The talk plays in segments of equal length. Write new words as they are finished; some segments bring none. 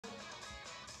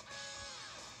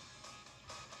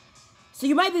So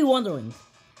you might be wondering,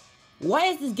 why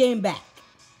is this game back?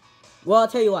 Well, I'll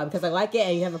tell you why. Because I like it,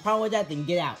 and you have a problem with that, then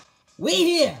get out. We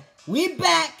here! We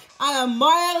back on a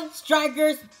Mario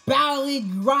Strikers Battle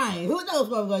League grind. Who knows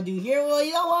what I'm going to do here? Well,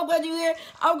 you know what I'm going to do here?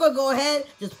 I'm going to go ahead,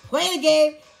 just play the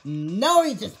game. No,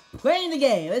 he's just playing the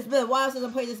game. It's been a while since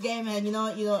I played this game, and you know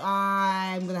what?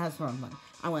 I'm going to have some fun.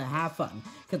 I'm going to have fun.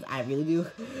 Because I really do.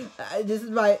 This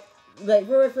is my,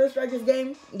 first Strikers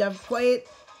game that I've played.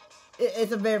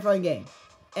 It's a very fun game.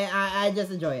 And I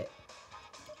just enjoy it.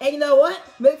 And you know what?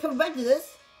 Maybe coming back to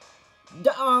this,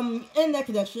 the internet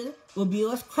connection will be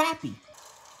less crappy.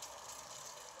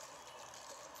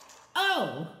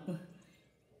 Oh!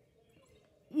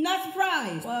 Not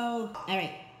surprised! Well,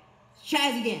 alright.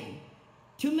 Chaz again.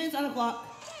 2 minutes on the clock.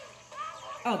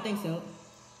 Oh, thanks so.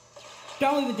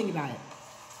 Don't even think about it.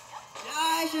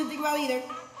 I shouldn't think about it either.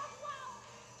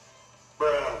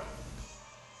 Bruh.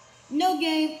 No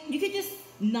game. You could just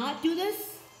not do this?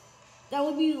 That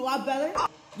would be a lot better.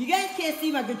 You guys can't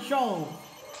see my controls,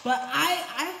 but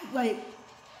I'm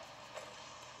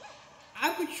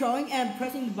controlling and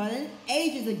pressing the button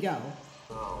ages ago.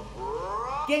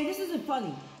 Gang, this isn't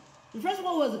funny. The first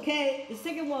one was okay, the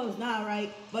second one was not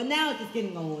right, but now it's just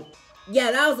getting old.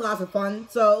 Yeah, that was lots of fun.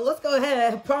 So let's go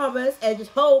ahead and promise and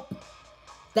just hope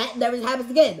that never happens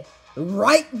again.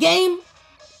 Right, game?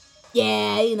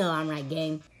 Yeah, you know I'm right,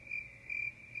 game.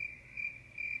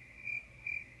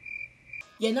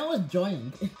 Yeah, no one's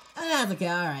joining. That's okay,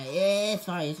 alright. It's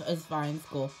fine, it's fine, it's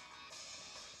cool.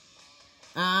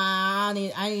 I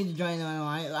need to join them.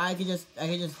 I could just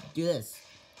do this.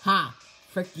 Ha!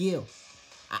 Frick you.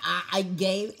 I don't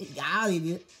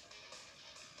need it.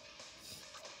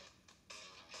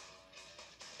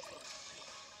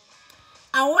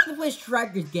 I want to play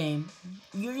Strikers game.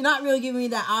 You're not really giving me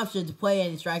that option to play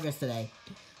any Strikers today.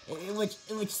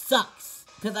 Which sucks.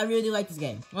 Because I really do like this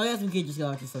game. Well, I guess we could just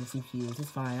go after some CPUs. It's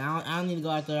fine. I don't need to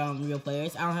go after real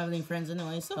players. I don't have any friends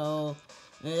anyway, so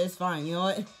it's fine. You know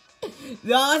what?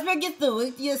 No, let's make it the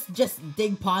weakest just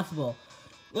thing possible.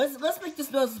 Let's make this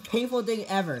the most painful thing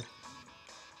ever.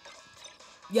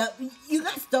 Yeah, you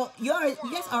guys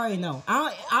already know.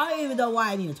 I don't even know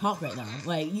why I need to talk right now.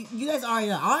 Like you guys already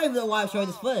know. I don't even know why I'm showing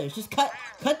this footage. Just cut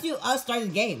to us starting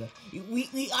the game.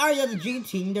 We already know the dream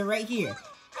team. They're right here.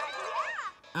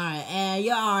 Alright, and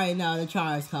you already know the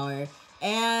Charizard color.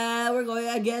 And we're going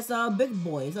against big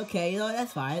boys. Okay, you know,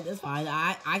 that's fine. That's fine.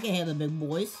 I can handle big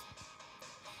boys.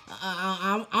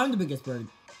 I'm the biggest bird.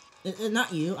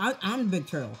 Not you. I'm the big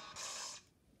turtle.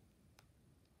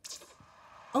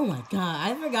 Oh my god,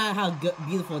 I forgot how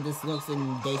beautiful this looks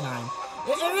in daytime.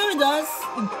 It really does.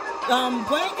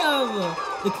 Playing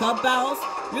the club battles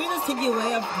really does take you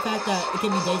away of the fact that it can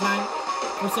be daytime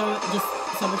for so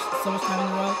much time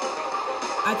in a row.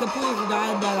 I completely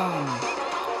forgot that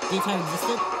daytime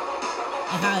existed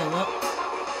and how it looked.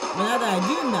 But now that I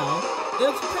do know, it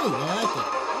looks pretty. I like it.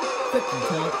 Freaking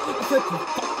toad. Freaking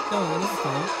don't worry, this is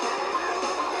fine.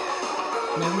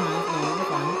 Never mind, no, we're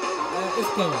fine. It's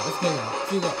good though, it's good though.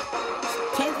 See look.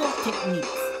 Technical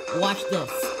techniques. Watch this.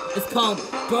 It's called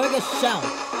throwing a shell.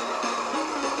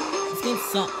 This game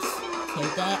sucks.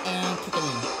 Take that and kick it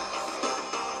in.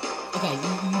 Okay,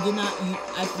 you did not,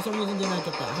 I for some reason did not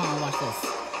get that. Hold on, watch this.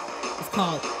 It's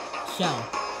called shell.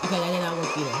 Okay, that did not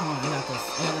work either. Hold on, I got this.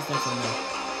 I got this next one though.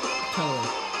 Totally.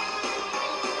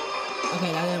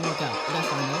 Okay, that didn't work out. That's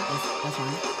fine though. That's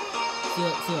fine. See,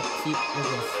 what's this?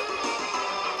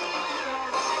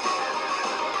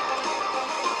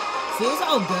 See, it's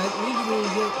all good. We can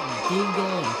get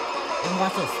in. And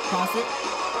watch this. Toss it.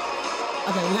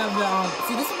 Okay, we have the,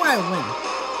 see, this is where I win.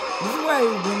 This is where I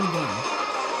win the game.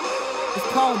 It's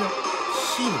called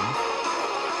cheating.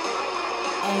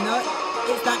 And you know what?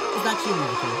 It's not cheating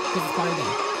actually, because it's part of the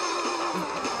game.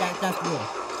 That's the rule.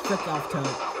 Frick off, Toad.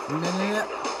 No.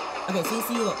 Okay,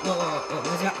 see, look,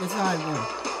 this is how I win.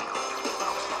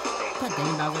 God dang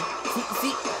it, Bowser.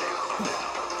 See.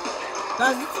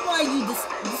 Guys, this is why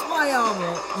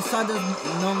the sun doesn't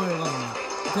normally love me.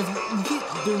 Because you keep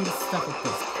doing this stuff with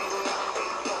this.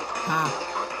 Ha.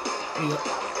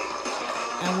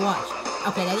 And watch.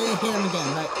 Okay, that didn't hit him again,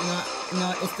 but you know,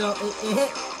 it still, it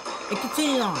hit, it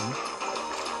continued on.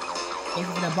 Thank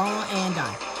you for the ball and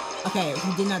die. Okay, he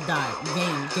did not die.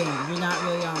 Game, you're not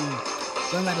really,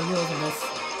 going by the rules of this.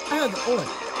 I heard the order.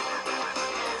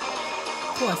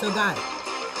 Cool, I still got it.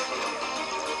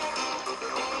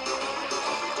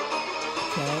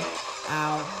 Okay,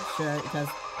 ow, sure, because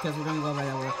we're gonna go by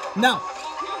that rule. No!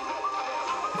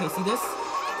 Okay, see this?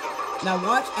 Now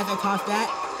watch as I toss that.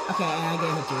 Okay, and I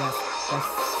get hit you, that's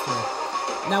true.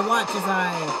 Now watch as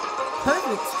I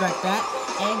perfect strike that,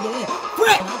 and get in.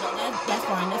 Frick! No, that's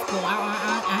fine. That's cool. I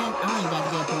don't even have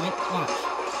to get a point. Watch.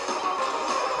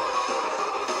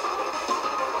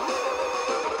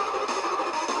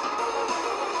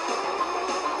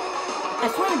 I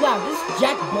swear to God, this is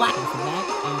Jack Black. Is back.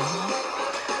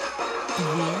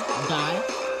 Die.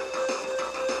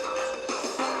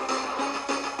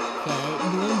 Okay,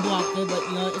 you won't block it, but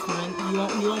you know it's fine. You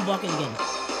won't block it again.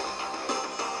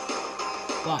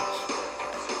 Watch.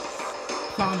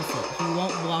 Promise it. You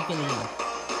won't block it again.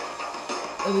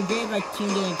 It would be great if I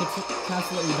tuned in and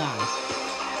constantly die.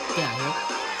 Get out of here.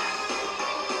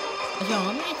 Actually,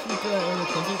 let me actually throw it a little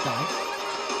closer. Die.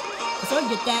 So I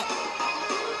get that.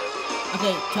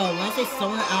 Okay, so when I say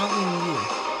someone, I don't mean you.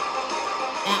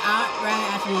 And rather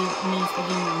actually means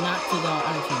freaking not to the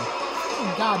other team.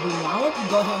 Oh God, Bruno, I want you to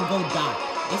go ahead and go die.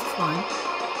 This is fine.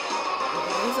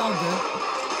 It's all good.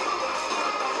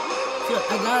 So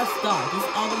I got a star. This is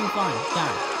all gonna be fine.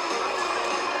 Die.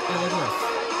 And look at this.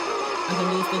 I can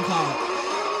do this thing called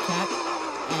attack.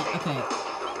 And okay.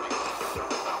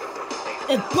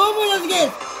 If Boomer doesn't get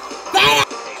it, bang!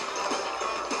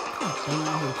 Oh, dang it,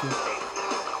 I hate you.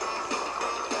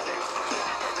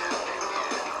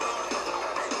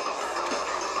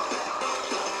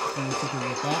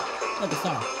 With that. Look,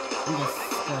 sorry. I'm just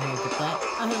go ahead and get that.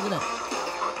 Oh, hey, look at that.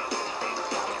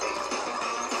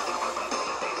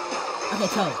 Okay,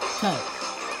 Toad.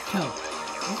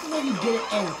 This is where you get it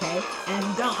in, okay? And if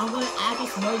you don't, I'm gonna actually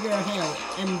smell your hair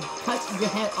and cut your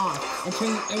head off and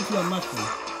turn it into a mushroom.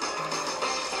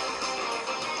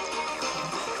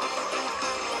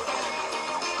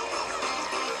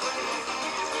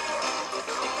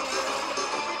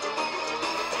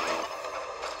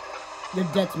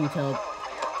 You're dead to me, Toad.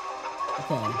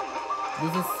 Okay.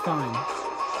 This is fine.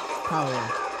 Probably.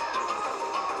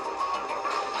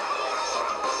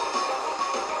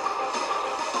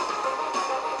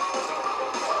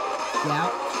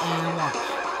 Yeah, and watch.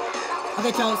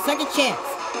 Okay, Toad, second chance.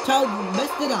 Toad, you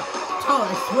messed it up. Toad,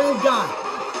 I swear to God.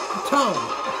 Toad,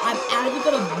 I'm actually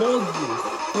gonna mold you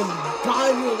for the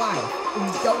God of your life if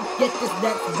you don't get this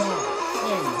next ball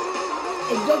in.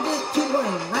 If you don't get this 2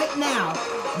 points right now,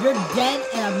 you're dead,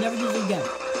 and I've never used it again.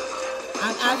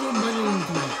 I'm actually murdering you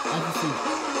tonight, as you see.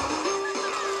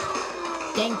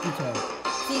 Thank you, Toad.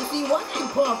 See, once I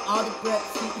pull off all the threats,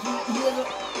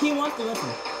 he wants to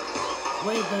listen.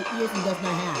 Wait, the ears he does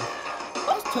not have.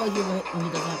 What's Toad here when he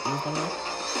doesn't have ears, by the way?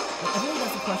 I think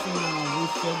that's a question we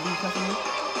should be questioning.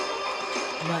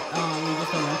 But, we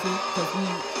just don't want to, because we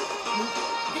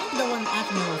no one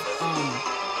actually knows,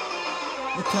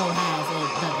 what Toad has and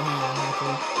doesn't have,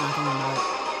 actually. Nothing about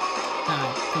it.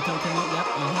 Die. Can Toad come up? Yep,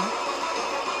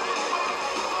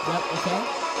 Yep, okay.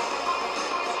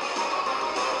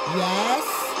 Yes.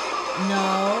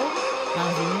 No. That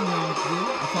was really wrong to do,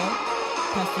 okay?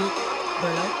 Test it.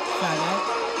 Birdo. Shy Guy.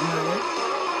 Murder.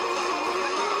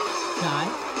 Die.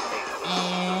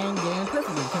 And get in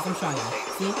perfectly, because I'm Shy Guy.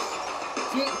 See?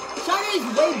 Shy Guy is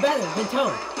way better than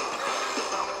Toad.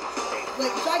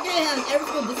 Like, Shy Guy has every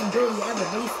single disability ever,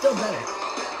 but he's still better.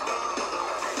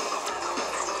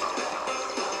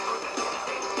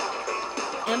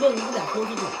 And look at that,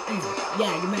 42. Easy.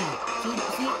 Yeah, you're mad. See,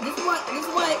 this is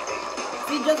why,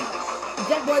 see, just,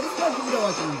 Jack Boy, this is why people don't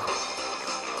like you.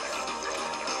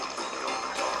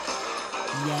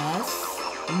 Yes,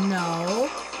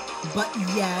 no, but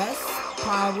yes,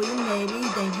 probably, maybe,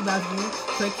 thank you, Bowser,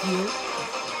 trick you.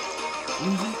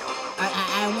 Luigi,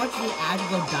 I want you to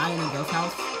actually go die in a ghost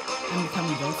house and become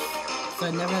a ghost, so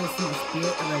I never had to see the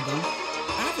spirit ever again.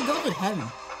 I have to go to heaven.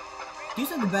 Do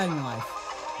something better in your life.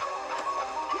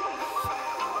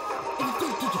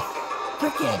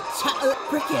 Cricket,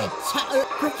 cricket. Let's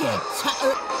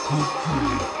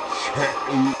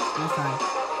try.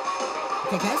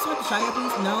 Okay, can I swap the Shy Guy,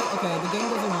 please? No? Okay, the game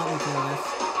doesn't want me to, I guess.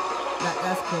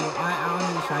 That's cool. I don't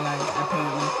need a Shy Guy,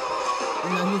 apparently. You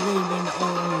know, he's really been the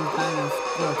only one who's gotten to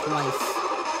score twice.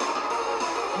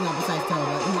 You know, besides Toad,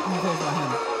 but who cares about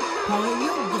him? Polly,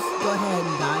 you just go ahead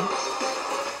and die.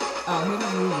 Oh, here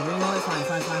comes Luigi. You know, it's fine.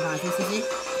 See?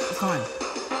 It's fine.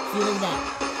 See, look at that.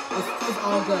 It's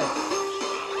all good.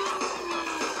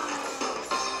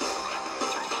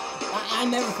 I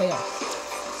never fail.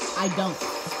 I don't.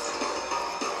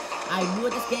 I knew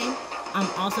at this game, I'm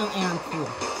awesome and I'm cool.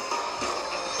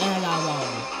 And I got a wall on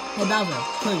me. Hey Bowser,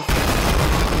 please.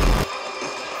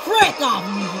 Frick off,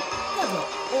 Luigi! That's what?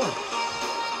 Oi.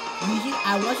 Luigi,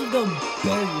 I want you to go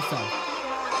bury yourself.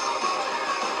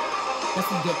 That's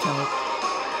a good Toad.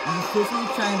 You physically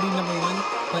try and be number 1,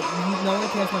 but no one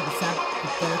cares about the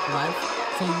pathetic life,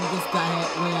 so you just got hit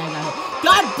when I got hit.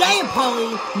 God damn,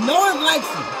 Pauline! No one likes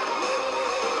you!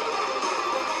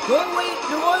 The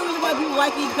only reason why people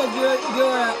like you is because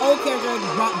you're an old character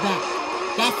brought back.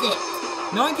 That's it.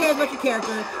 No one cares about your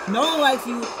character. No one likes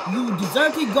you. You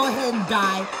deserve to go ahead and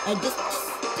die. And just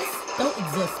don't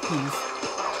exist, please.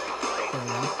 There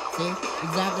we go. See?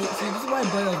 Exactly. See, this is why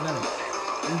Birdo's better.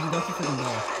 Luigi, don't you freaking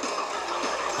dare.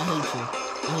 I hate you.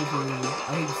 I hate you, Luigi.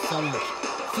 I hate you so much.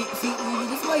 See, Luigi,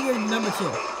 this is why you're number 2.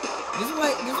 This is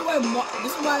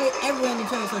why everyone in the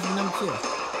channel says you're number 2.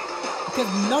 Because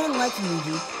no one likes you,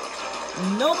 Luigi.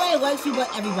 Nobody likes you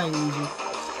but everybody, Luigi.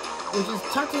 Which is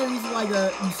technically the reason why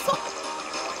you suck.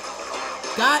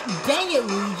 God dang it,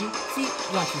 Luigi. See,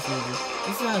 watch this, Luigi.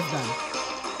 This is how it's done.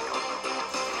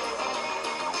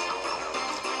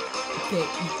 Okay,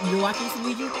 you're watching this,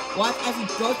 Luigi? Watch as he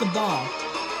throws the ball.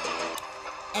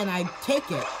 And I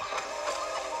take it.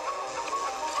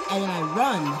 And then I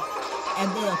run.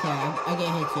 And then, okay, I get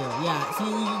hit too. Yeah,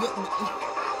 see, Luigi,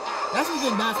 that's what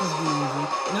you're not supposed to do, Luigi.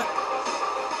 No.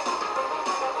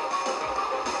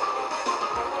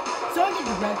 So I get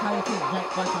the red card to take Jack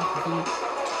Black off the team.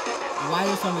 Why are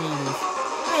there so many of these?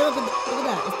 Hey, look at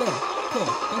that. It's there.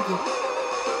 Cool. Thank you.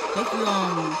 Thank you,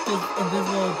 this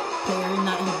invisible player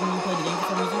not helping me play the game for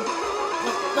some reason.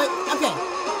 But okay.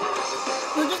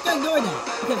 We're just gonna ignore that.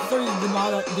 Because for some reason the ball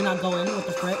did not go in with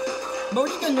the frick. But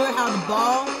we're just gonna ignore how the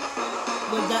ball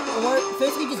with that orb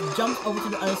basically just jumped over to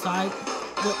the other side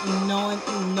with no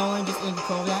one just in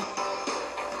control of that.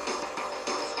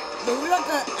 But we're not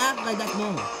gonna act like that's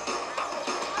normal.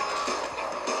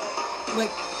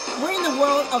 Like, we're in the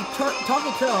world of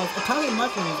talking turtles, of talking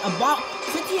mushrooms, of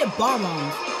sentient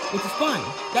bombs, which is fine.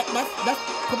 That's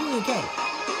completely okay.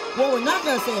 What we're not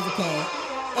gonna say is okay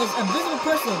is a visible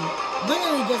person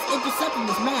literally just intercepting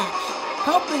this match,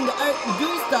 helping the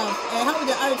doing stuff and helping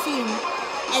the other team,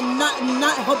 and not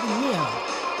helping me out.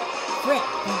 Frick,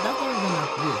 that's what we're gonna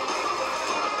do.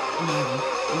 Imagine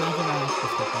if I was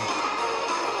just like that.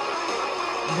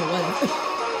 But whatever.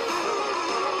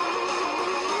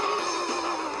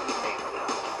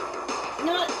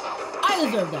 I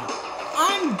deserve that.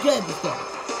 I'm good at this game.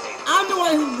 I'm the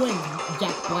one who wins,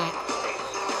 Jack Black.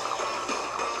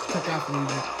 Check out from me.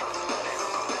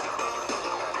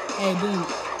 Hey, dude.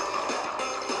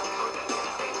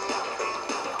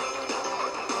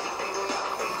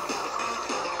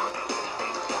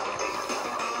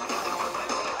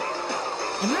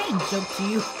 Am I a joke to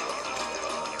you?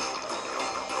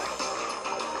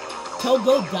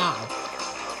 Togo God.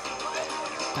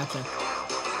 Gotcha.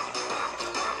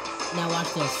 Now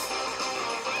watch this.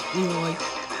 Leroy.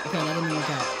 Okay, that didn't work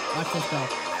out. Watch this though.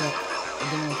 Frick. It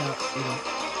didn't work out.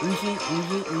 Uzi,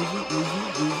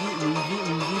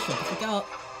 shut the fuck up.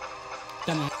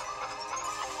 Dumbass.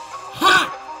 Ha!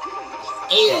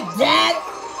 Eat it, Dad!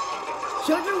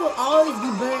 Children will always be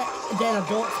better than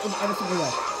adults in every single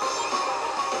way.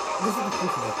 This is the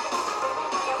truth of it.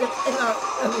 If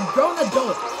a grown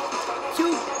adult,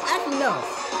 actually no.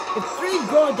 If 3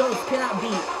 grown adults cannot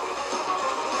beat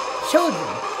children,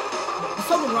 there's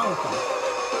something wrong with them.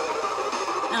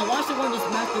 Now watch the one just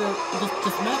master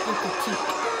critique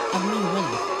of me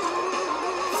winning.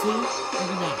 See? Look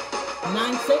at that.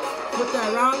 9-6, flip that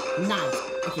around, nice.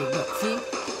 Okay, look, see?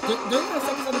 There's no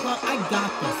seconds on the clock. I got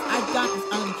this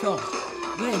under control.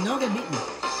 Wait, no one can beat me.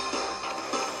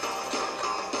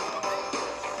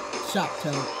 Shut up,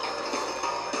 Toad.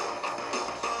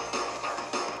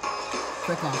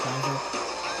 Frick off, Bowser.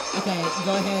 Okay,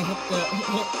 go ahead and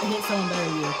hit someone better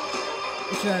than you.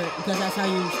 Sure, because that's how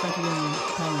you expect to win,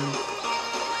 Pauline.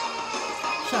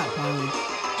 Shut up, Pauline.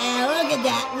 And look at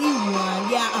that, we won.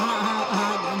 Yeah,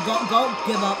 Go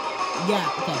give up. Yeah,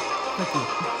 okay. Frick you.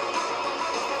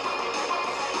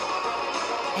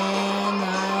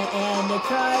 And they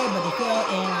tried, but they failed,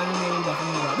 and I'm really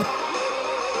definitely won.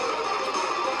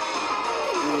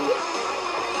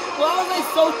 Why was I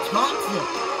so toxic?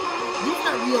 These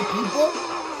are real people.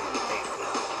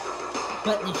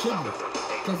 But they should be.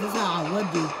 Because this is how I would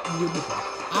do real people.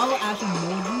 I will actually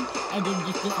mold you and then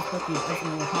just disrespect you as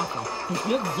personally as possible. Because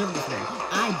you deserve this win.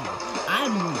 I do.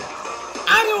 I'm the winner.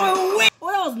 I'm the one who wins!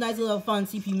 Well, that was a nice little fun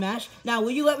CP match. Now,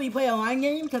 will you let me play a line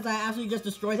game? Because I actually just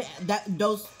destroyed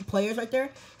those players right there.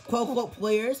 Quote, unquote,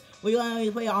 players. Will you let me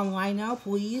play online now,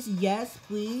 please? Yes,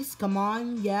 please. Come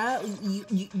on. Yeah.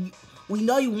 We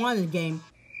know you wanted the game.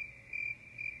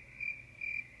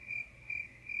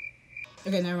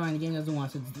 Okay, never mind. The game doesn't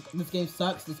want to. This game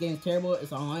sucks. This game is terrible.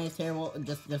 It's online. It's terrible.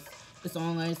 This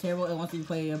online is terrible. It wants me to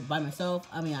play by myself.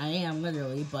 I mean, I am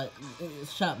literally, but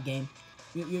shut up, game.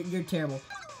 You're terrible.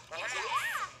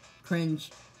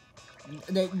 Cringe.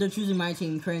 They're choosing my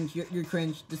team. Cringe. You're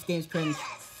cringe. This game's cringe.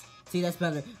 See, that's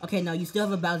better. Okay, no, you still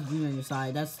have a Bowser Jr. on your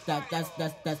side. That's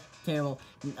terrible.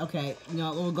 Okay, you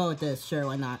know, we'll go with this. Sure,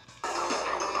 why not?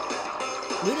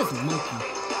 Look at this monkey.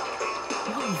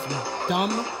 Look at this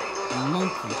dumb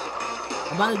monkey.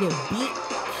 About to get beat,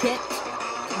 kicked,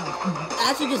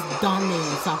 actually just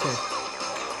dominating soccer.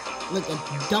 Look, a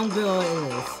dumb girl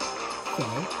it is.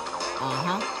 Okay.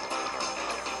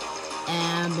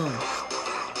 And boom.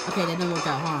 Okay, that didn't work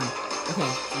out, huh?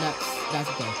 Okay, that's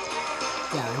okay.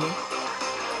 Get out of here.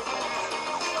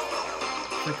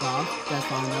 Frick off. That's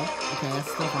fine though. Okay,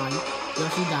 that's still fine.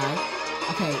 Yoshi died.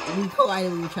 Okay, we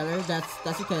collided with each other.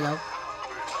 That's okay though.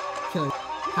 Kill you.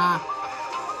 Ha!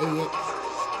 Idiot.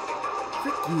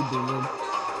 Frick you, dude.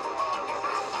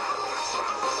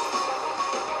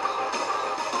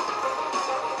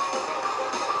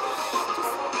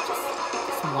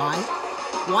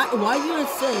 Why do you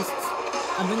insist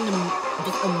on bringing the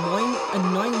just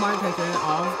annoying Mario character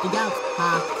off the galaxy?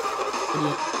 Ha!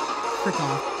 Idiot. Frick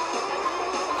off.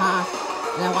 Ha!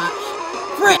 And now watch.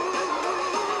 Frick!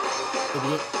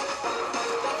 Idiot.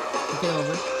 Take it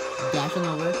over. Dash on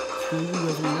over. Screw you,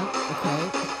 Rosalina. Okay.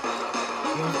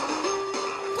 God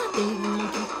dang it, you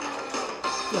monkey.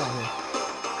 Get out of here.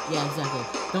 Yeah, exactly.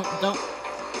 Don't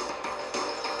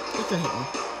try to hit me.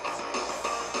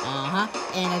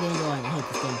 And I didn't go in. I hate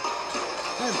this thing.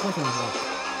 I have a push on the block.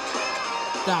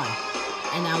 Die.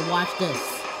 And now watch this.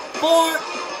 4!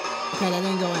 Okay, that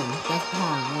didn't go in. That's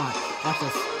harm. Watch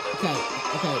this. Okay,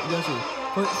 Yoshi.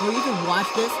 For you to watch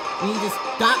this, you need to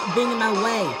stop being in my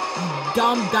way, you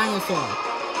dumb dinosaur.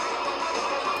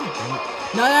 God damn it.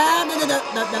 No.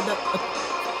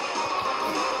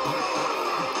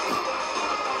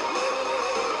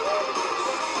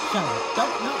 Shut up.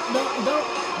 Don't.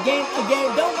 Again,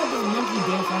 don't let this monkey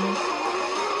dance on me.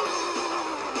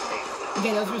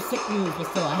 Okay, those were sick moves, but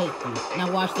still, I hate you.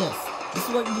 Now watch this. This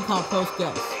is what you call pro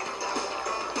skills.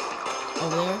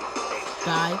 Over there.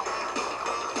 Die.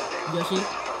 Yoshi.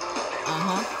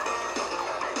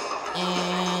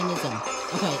 And it's in.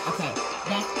 Okay.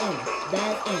 That's in.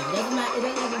 Doesn't matter. It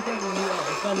doesn't even think when you are.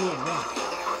 It's gonna be in. Watch.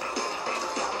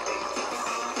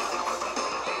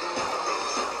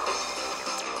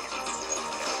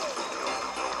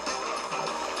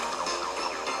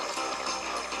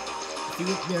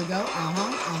 There we go.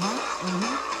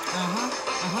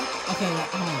 Okay,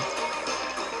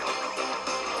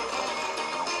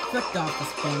 fricked off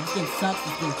this game. This game sucks.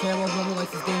 This game terrible. Whoever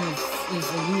likes this game is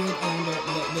weird, and they're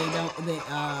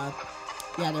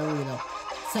weird though.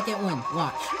 Second win.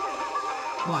 Watch.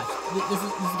 This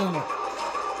is gonna work.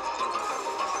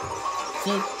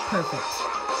 See, perfect.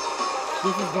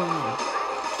 This is going in.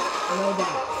 No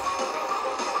doubt.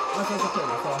 I'll take a picture.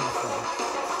 That's all I'm saying.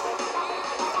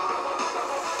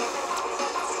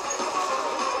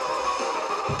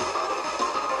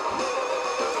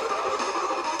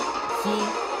 See?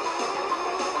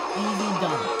 Easy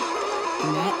done.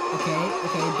 Net, okay,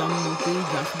 dumb monkey,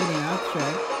 just banana,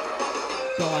 sure.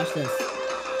 Go watch this.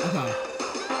 Okay.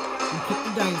 You kick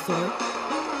the dinosaur.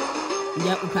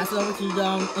 Yep, we pass it over to the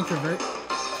introvert.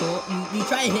 Cool. You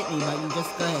try to hit me, but you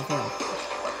just go ahead and fail.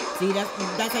 See,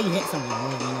 that's how you hit someone,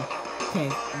 really, you know? Okay,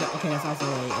 that's also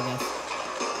right, I guess.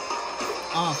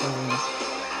 Awful, you know.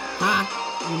 Ha!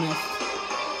 You missed.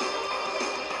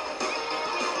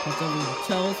 Pass over the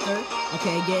toaster.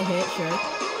 Okay, get hit, sure.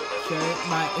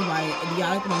 By the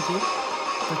idiotic monkey.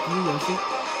 Fuck you, Yoshi.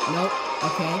 Nope.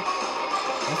 Okay.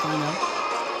 That's fine though.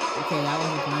 Okay, that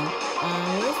wasn't fine.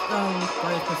 Where's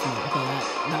first person? Okay,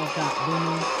 that was that.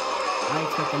 Boom. I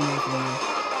expect more from you.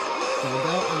 There we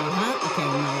go. Okay,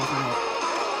 no, that's not it.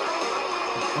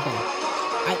 Okay.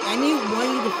 I need one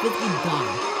of you to physically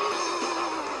die.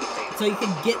 So you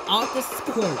can get off the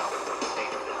court.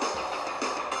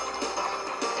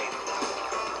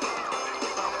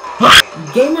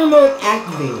 Gamer mode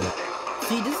activated.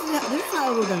 See, this is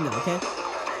how we're gonna go, okay?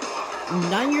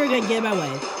 None of you are gonna get in my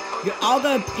way. You're all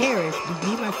gonna perish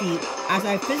beneath my feet as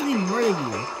I physically murder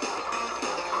you.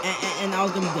 And I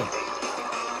was gonna be good.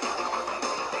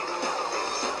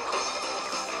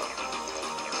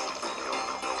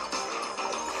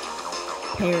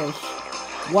 Perish.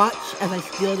 Watch as I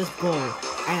steal this gold,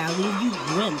 and I leave you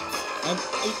limp and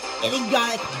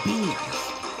idiotic beings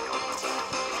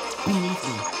beneath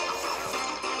me.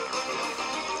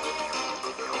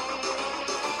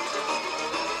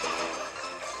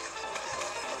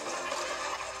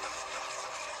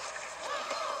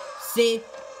 See,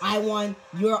 I won.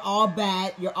 You're all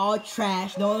bad. You're all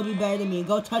trash. No one will be better than me.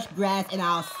 Go touch grass, and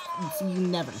I'll see you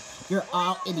never. You're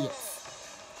all idiots.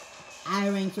 I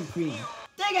reign supreme.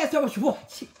 Thank you guys so much for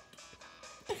watching.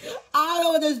 I don't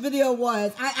know what this video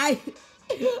was. I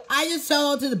just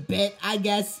fell into the bit, I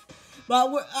guess.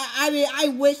 But I mean, I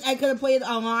wish I could have played it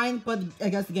online, but I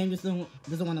guess the game just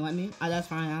doesn't want to let me. That's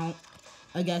fine.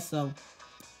 I guess so.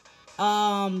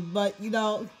 But you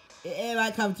know, it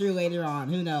might come through later on.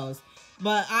 Who knows?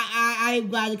 But I'm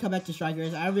glad to come back to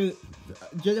Strikers.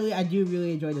 Generally, I do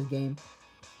really enjoy this game,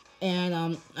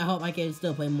 and I hope I can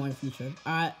still play more in the future.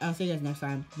 All right, I'll see you guys next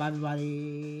time. Bye,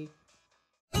 everybody.